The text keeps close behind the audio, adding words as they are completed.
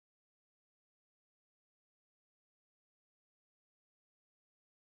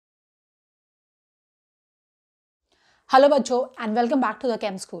Hello बच्चों and welcome back to the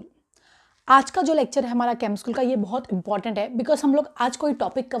came school. आज का जो लेक्चर है हमारा केम स्कूल का, ये बहुत इंपॉर्टेंट है बिकॉज हम लोग आज कोई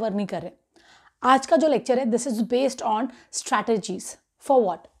टॉपिक कवर नहीं कर रहे। आज का जो लेक्चर है this is based on strategies for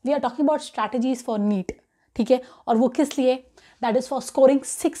what we are talking about strategies for NEET. ठीक है, और वो किस लिए? That is for scoring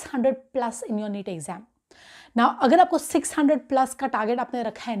 600 plus in your NEET exam. ना अगर आपको 600 प्लस का टारगेट आपने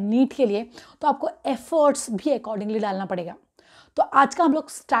रखा है नीट के लिए, तो आपको एफर्ट्स भी अकॉर्डिंगली डालना पड़ेगा। तो आज का हम लोग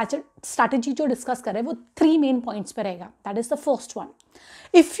स्ट्रैटेजी जो डिस्कस कर रहे हैं वो 3 मेन पॉइंट्स पे रहेगा। That is the first one,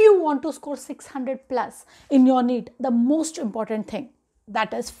 if you want to score 600 plus in your NEET, the most important thing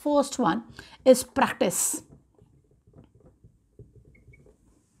that is first one is practice,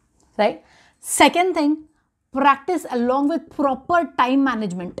 right? Second thing, practice along with proper time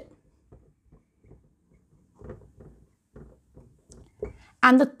management,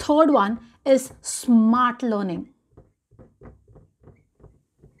 and the third one is smart learning.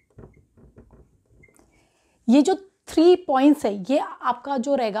 ये जो 3 points है ये आपका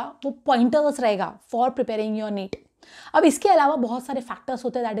जो रहेगा वो pointers रहेगा for preparing your NEET. अब इसके अलावा बहुत सारे फैक्टर्स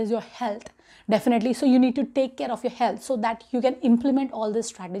होते हैं, that is your health definitely. So you need to take care of your health so that you can implement all this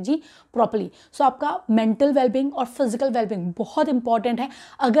strategy properly. सो आपका मेंटल वेलबींग और फिजिकल वेलबींग बहुत इंपॉर्टेंट है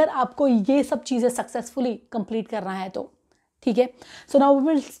अगर आपको ये सब चीज़ें सक्सेसफुली कंप्लीट करना है तो। ठीक है, so now we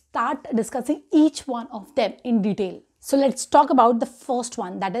will start discussing each one of them in detail. So let's talk about the first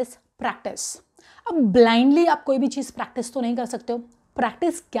one, that is practice. अब ब्लाइंडली आप कोई भी चीज़ प्रैक्टिस तो नहीं कर सकते हो।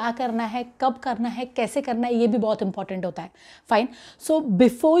 प्रैक्टिस क्या करना है, कब करना है, कैसे करना है, ये भी बहुत इंपॉर्टेंट होता है। Fine, so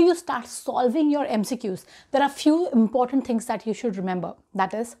before you start solving your MCQs, there are few important things that you should remember.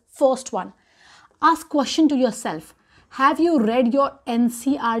 That is first one, ask question to yourself, have you read your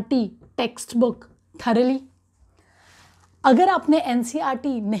NCERT text book thoroughly? अगर आपने NCERT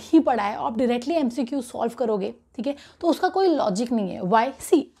नहीं पढ़ा है और आप directly MCQ solve करोगे, ठीक है, तो उसका कोई लॉजिक नहीं है। Y?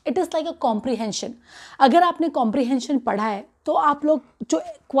 C, it is like a comprehension. अगर आपने कॉम्प्रीहेंशन पढ़ा है तो आप लोग जो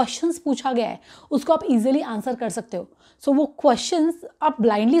क्वेश्चंस पूछा गया है उसको आप इजीली आंसर कर सकते हो। सो वो क्वेश्चंस आप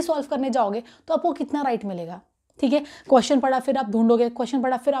ब्लाइंडली सॉल्व करने जाओगे तो आपको कितना राइट मिलेगा? ठीक है, क्वेश्चन पढ़ा फिर आप ढूंढोगे, क्वेश्चन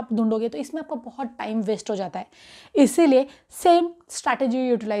पढ़ा फिर आप ढूंढोगे, तो इसमें आपका बहुत टाइम वेस्ट हो जाता है। इसीलिए सेम स्ट्रैटेजी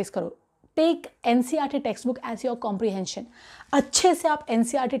यूटिलाइज करो। Take NCERT text book as your comprehension. अच्छे से आप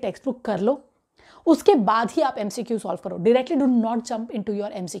NCERT टेक्स्ट बुक कर लो, उसके बाद ही आप MCQ सॉल्व करो। Directly do not jump into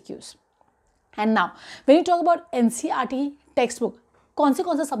your MCQs। And now when you talk about NCERT text book, कौन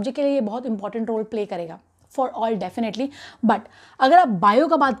से सब्जेक्ट के लिए ये बहुत इंपॉर्टेंट रोल प्ले करेगा? फॉर ऑल डेफिनेटली, बट अगर आप बायो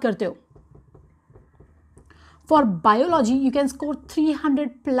का बात करते हो, for biology you can score 300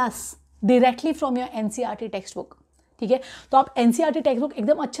 plus directly from your NCERT text book. ठीक है, तो आप NCERT टेक्स्ट बुक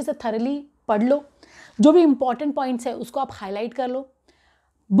एकदम अच्छे से थॉरली पढ़ लो, जो भी इंपॉर्टेंट पॉइंट्स है उसको आप हाईलाइट कर लो,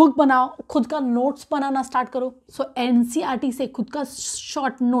 बुक बनाओ, खुद का नोट्स बनाना स्टार्ट करो। सो NCERT से खुद का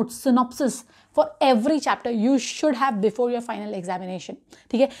short notes, synopsis for every chapter you should have before your final examination.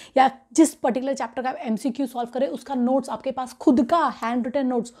 ठीक है, या जिस पर्टिकुलर चैप्टर का आप MCQ सॉल्व करें उसका नोट्स आपके पास खुद का हैंड रिटन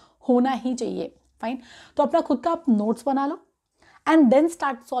नोट्स होना ही चाहिए। फाइन, तो अपना खुद का आप नोट्स बना लो and then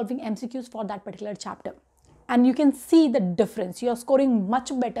start solving MCQs for that particular chapter, and you can see the difference. You are scoring much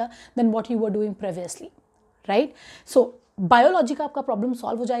better than what you were doing previously, right? So biology का आपका problem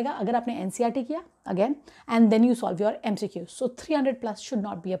solve हो जाएगा अगर आपने NCERT किया again and then you solve your MCQ. So 300 plus should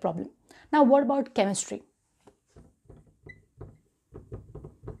not be a problem. Now what about chemistry?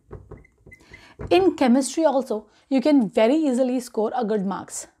 In chemistry also you can very easily score a good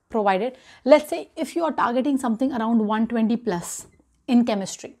marks, provided let's say if you are targeting something around 120 plus in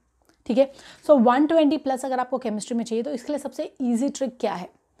chemistry. ठीक है, सो 120 plus अगर आपको chemistry में चाहिए तो इसके लिए सबसे इजी ट्रिक क्या है?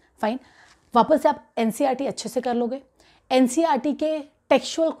 फाइन, वापस से आप NCERT अच्छे से कर लोगे, NCERT के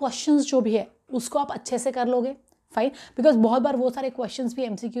टेक्सचुअल क्वेश्चंस जो भी है उसको आप अच्छे से कर लोगे। फाइन, बिकॉज बहुत बार वो सारे क्वेश्चंस भी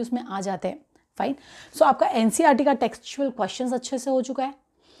MCQs में आ जाते हैं। फाइन, सो आपका NCERT का टेक्सचुअल क्वेश्चंस अच्छे से हो चुका है,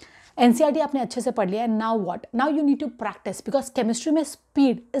 NCERT आपने अच्छे से पढ़ लिया है। Now what? Now you need to practice, because chemistry में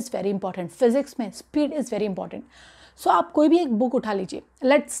speed is very important, physics में स्पीड इज़ वेरी इंपॉर्टेंट। सो आप कोई भी एक बुक उठा लीजिए,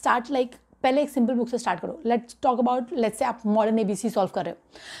 लेट्स स्टार्ट लाइक पहले एक सिंपल बुक से स्टार्ट करो। Let's talk about, let's say आप मॉडर्न ABC सॉल्व कर रहे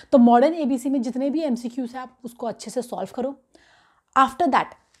हो, तो मॉडर्न ABC में जितने भी MCQs है आप उसको अच्छे से सॉल्व करो। After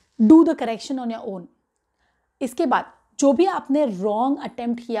that do the correction on your own. इसके बाद जो भी आपने रॉन्ग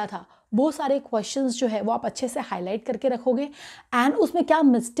अटेम्प्ट किया था वो सारे क्वेश्चंस जो है वो आप अच्छे से हाईलाइट करके रखोगे एंड उसमें क्या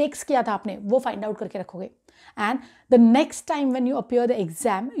मिस्टेक्स किया था आपने वो फाइंड आउट करके रखोगे। And the next time when you appear the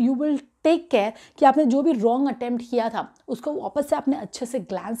exam you will take care कि आपने जो भी रॉन्ग अटेम्प्ट किया था उसको वापस से आपने अच्छे से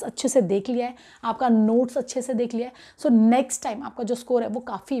ग्लांस अच्छे से देख लिया है, आपका नोट्स अच्छे से देख लिया है। सो नेक्स्ट टाइम आपका जो स्कोर है वो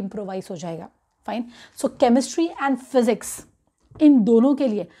काफ़ी इम्प्रोवाइज हो जाएगा। Fine, so chemistry and physics in दोनों के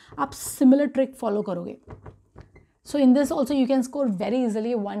लिए आप सिमिलर ट्रिक फॉलो करोगे। सो in this also you can score very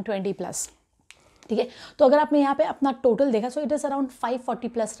easily 120 plus. ठीक है। तो अगर आपने यहाँ पे अपना टोटल देखा, so it is around 540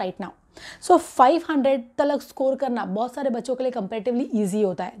 plus right now. सो 500 तक स्कोर करना बहुत सारे बच्चों के लिए कंपैरेटिवली ईजी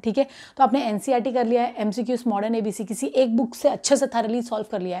होता है, ठीक है। तो आपने एनसीईआरटी कर लिया है, एमसीक्यूज, मॉडर्न एबीसी किसी एक बुक से अच्छे से थरली सॉल्व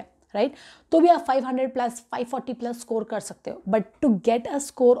कर लिया है, राइट, तो भी आप 500 प्लस 540 प्लस स्कोर कर सकते हो। But to get a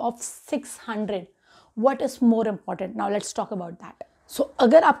score of 600, what is more important? Now let's talk about that. सो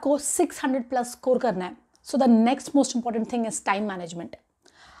अगर आपको 600 प्लस स्कोर करना है, so the next most important thing is time management.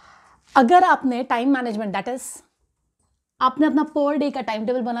 अगर आपने टाइम मैनेजमेंट, दैट इज आपने अपना पर डे का time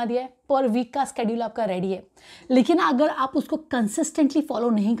table बना दिया है, पर वीक का स्केड्यूल आपका रेडी है, लेकिन अगर आप उसको कंसिस्टेंटली फॉलो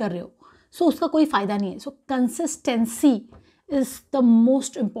नहीं कर रहे हो, सो उसका कोई फायदा नहीं है। सो consistency is the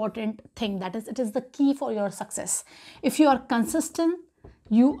most important thing, that is, it is the key for your success. If you are consistent,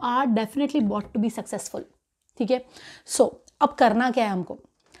 you are definitely bound to be successful, ठीक है। So अब करना क्या है हमको?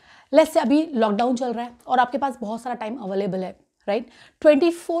 लेट्स से अभी लॉकडाउन चल रहा है और आपके पास बहुत सारा टाइम अवेलेबल है, राइट।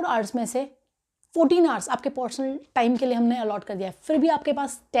 24 आवर्स में से 14 आवर्स आपके पर्सनल टाइम के लिए हमने अलॉट कर दिया है, फिर भी आपके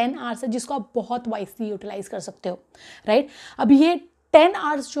पास 10 आवर्स है जिसको आप बहुत वाइसली यूटिलाइज कर सकते हो, राइट। अब ये 10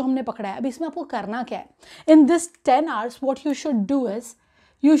 आवर्स जो हमने पकड़ा है, अब इसमें आपको करना क्या है? In this 10 hours what you should do is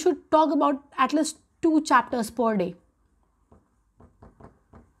you should talk about at least 2 chapters per day,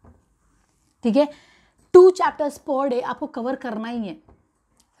 ठीक है। 2 चैप्टर्स पर डे आपको कवर करना ही है,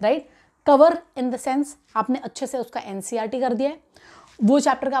 right. Cover in the sense आपने अच्छे से उसका एनसीईआरटी कर दिया है, वो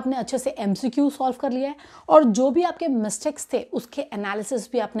चैप्टर का आपने अच्छे से एमसीक्यू सॉल्व कर लिया है, और जो भी आपके मिस्टेक्स थे उसके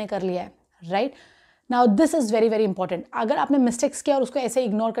एनालिसिस भी आपने कर लिया है, right. Now this is very very important. अगर आपने मिस्टेक्स किया और उसको ऐसे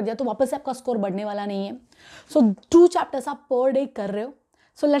इग्नोर कर दिया तो वापस से आपका स्कोर बढ़ने वाला नहीं है। सो 2 चैप्टर्स आप पर डे कर रहे हो,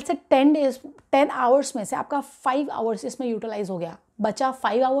 सो लेट्स से 10 आवर्स में से आपका 5 आवर्स इसमें यूटिलाइज हो गया, बचा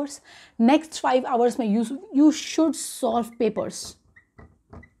 5 आवर्स। नेक्स्ट 5 आवर्स में you should solve papers.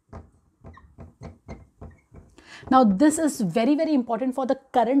 Now this is very very important for the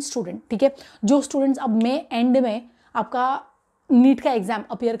current student, ठीक है, जो स्टूडेंट्स अब मई एंड में आपका नीट का एग्जाम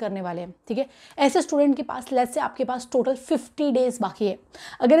अपीयर करने वाले हैं, ठीक है। ऐसे स्टूडेंट के पास लेट्स से आपके पास टोटल 50 डेज बाकी है।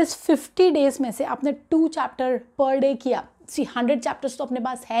 अगर इस 50 डेज में से आपने 2 चैप्टर पर डे किया, 100 चैप्टर्स तो अपने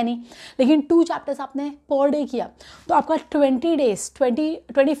पास है नहीं, लेकिन 2 चैप्टर्स आपने पर डे किया, तो आपका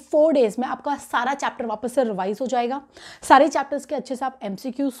 24 डेज में आपका सारा चैप्टर वापस से रिवाइज हो जाएगा, सारे चैप्टर्स के अच्छे से आप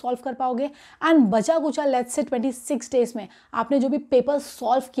एमसीक्यू सॉल्व कर पाओगे, एंड बचा कुचा लेट्स से 26 डेज में आपने जो भी पेपर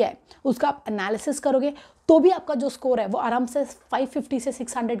सॉल्व किया है उसका आप एनालिसिस करोगे, तो भी आपका जो स्कोर है वो आराम से 550 से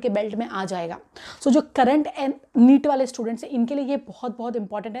 600 के बेल्ट में आ जाएगा। सो जो करंट एंड नीट वाले स्टूडेंट्स हैं इनके लिए ये बहुत बहुत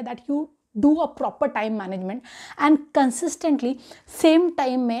इंपॉर्टेंट है that you do a proper time management and consistently same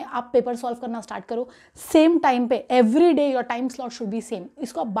time में आप पेपर सॉल्व करना स्टार्ट करो, सेम टाइम पे every day your time slot should be same.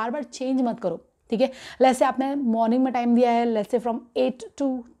 इसको आप बार बार चेंज मत करो, ठीक है। लेट्स से आपने मॉर्निंग में टाइम दिया है, लेट्स से फ्रॉम 8 to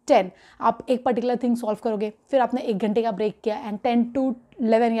 10 आप एक पर्टिकुलर थिंग सॉल्व करोगे, फिर आपने 1 घंटे का ब्रेक किया एंड 10 to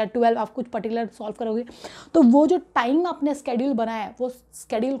 11 या 12 आप कुछ पर्टिकुलर सॉल्व करोगे, तो वो जो टाइम आपने स्केड्यूल बनाया है वो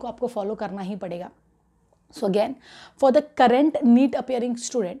स्केड्यूल को आपको फॉलो करना ही पड़ेगा। So again for the current NEET appearing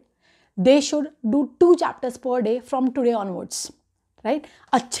student they should do 2 chapters per day from today onwards, right?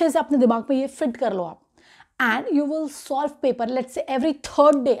 अच्छे से अपने दिमाग में ये फिट कर लो आप, and you will solve paper, let's say every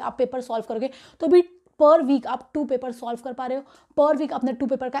 3rd day आप पेपर सॉल्व करोगे, तो भी पर वीक आप 2 पेपर सॉल्व कर पा रहे हो, पर वीक आपने 2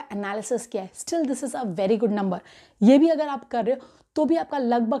 पेपर का एनालिसिस किया है, still this is a very good number. ये भी अगर आप कर रहे हो तो भी आपका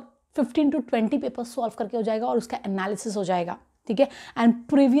लगभग 15 to 20 पेपर सॉल्व करके हो जाएगा और उसका एनालिसिस हो जाएगा, ठीक है। And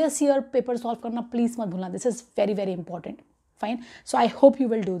previous year paper solve करना प्लीज मत भूलना, this is very very important, fine. So I hope you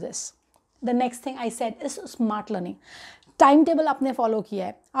will do this. The next thing I said is smart learning. Time table आपने फॉलो किया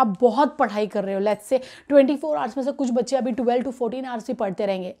है, आप बहुत पढ़ाई कर रहे हो, लेट्स से 24 आवर्स में से कुछ बच्चे अभी 12 to 14 आवर्स भी पढ़ते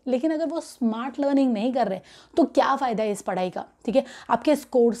रहेंगे, लेकिन अगर वो स्मार्ट लर्निंग नहीं कर रहे तो क्या फ़ायदा है इस पढ़ाई का, ठीक है। आपके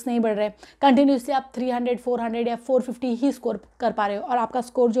स्कोर्स नहीं बढ़ रहे, कंटिन्यूसली आप 300, 400 या 450 ही स्कोर कर पा रहे हो और आपका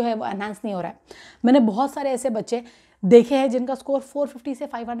स्कोर जो है वो एनहांस नहीं हो रहा है। मैंने बहुत सारे ऐसे बच्चे देखे हैं जिनका स्कोर 450 से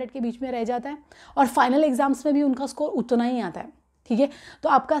 500 के बीच में रह जाता है और फाइनल एग्जाम्स में भी उनका स्कोर उतना ही आता है, ठीक है। तो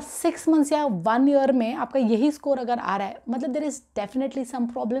आपका 6 मंथ्स या 1 ईयर में आपका यही स्कोर अगर आ रहा है, मतलब there is definitely some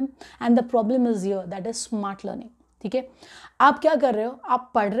problem and the problem is here, that is smart learning, ठीक है। आप क्या कर रहे हो,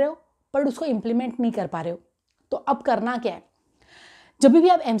 आप पढ़ रहे हो पर उसको इंप्लीमेंट नहीं कर पा रहे हो, तो अब करना क्या है? जब भी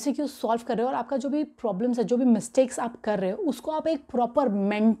आप एमसीक्यू सॉल्व कर रहे हो और आपका जो भी प्रॉब्लम्स है, जो भी मिस्टेक्स आप कर रहे हो, उसको आप एक प्रॉपर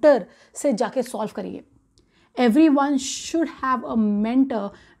मेंटर से जाके सॉल्व करिए। Everyone should have a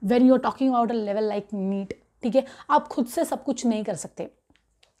mentor when you're talking about a level like NEET, ठीक है। आप खुद से सब कुछ नहीं कर सकते।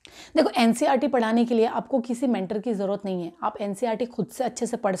 देखो एनसीईआरटी पढ़ाने के लिए आपको किसी मेंटर की ज़रूरत नहीं है, आप एनसीईआरटी खुद से अच्छे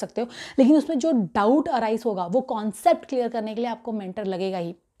से पढ़ सकते हो, लेकिन उसमें जो डाउट अराइज होगा वो कॉन्सेप्ट क्लियर करने के लिए आपको मेंटर लगेगा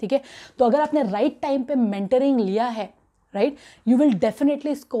ही, ठीक है। तो अगर आपने राइट टाइम पे मेंटरिंग लिया है, right, you will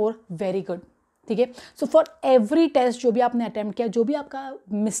definitely score very good, ठीक है। सो फॉर एवरी टेस्ट जो भी आपने अटेम्प्ट किया, जो भी आपका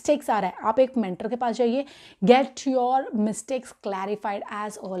मिस्टेक्स आ रहा है, आप एक मेंटर के पास जाइए, get your mistakes clarified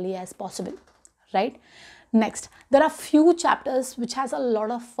as early as possible, right. Next, there are few chapters which has a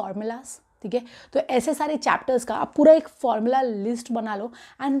lot of formulas, ठीक है। तो ऐसे सारे चैप्टर्स का आप पूरा एक फॉर्मूला लिस्ट बना लो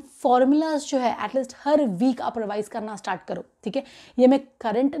एंड फॉर्मूलाज जो है एटलीस्ट हर वीक आप रिवाइज करना स्टार्ट करो, ठीक है। ये मैं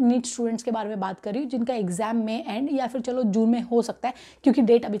करंट नीट स्टूडेंट्स के बारे में बात कर रही हूँ जिनका एग्जाम में एंड या फिर चलो जून में हो सकता है, क्योंकि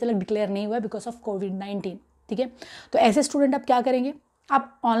डेट अभी तक डिक्लेयर नहीं हुआ है बिकॉज ऑफ कोविड-19, ठीक है। तो ऐसे स्टूडेंट आप क्या करेंगे,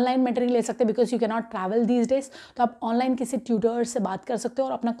 आप ऑनलाइन मेंटरिंग ले सकते हैं because you can not travel these days. तो आप ऑनलाइन किसी ट्यूटर से बात कर सकते हो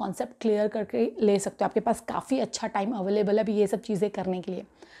और अपना कॉन्सेप्ट क्लियर करके ले सकते हो। आपके पास काफ़ी अच्छा टाइम अवेलेबल है अभी ये सब चीज़ें करने के लिए,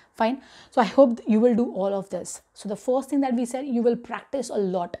 fine. So I hope you will do all of this. So the first thing that we said, you will practice a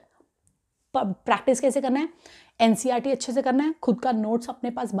lot. Practice कैसे करना है, एनसीईआरटी अच्छे से करना है, खुद का नोट्स अपने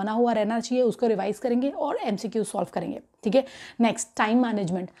पास बना हुआ रहना चाहिए, उसको रिवाइज करेंगे और एमसीक्यू सॉल्व करेंगे, ठीक है। Next, time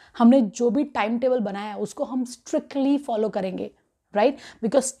management. हमने जो भी टाइम टेबल बनाया है उसको हम स्ट्रिक्टली फॉलो करेंगे, right,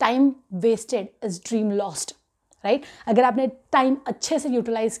 because time wasted is dream lost, right. अगर आपने टाइम अच्छे से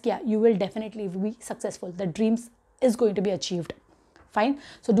यूटिलाइज किया, you will definitely be successful, the dreams is going to be achieved, fine.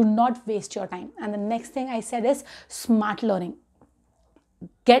 So do not waste your time. And the next thing I said is smart learning.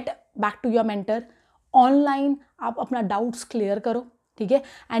 Get back to your mentor. Online आप अपना doubts clear करो, ठीक है,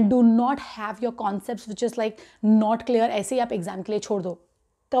 and do not have your concepts which is like not clear ऐसे ही आप exam के लिए छोड़ दो.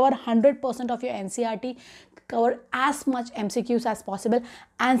 Cover 100% of your NCERT, cover as much MCQs as possible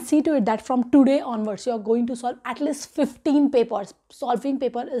and see to it that from today onwards you are going to solve at least 15 papers. Solving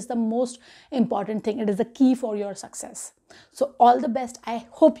paper is the most important thing. It is the key for your success. So all the best. I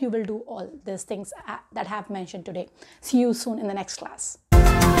hope you will do all these things that I have mentioned today. See you soon in the next class.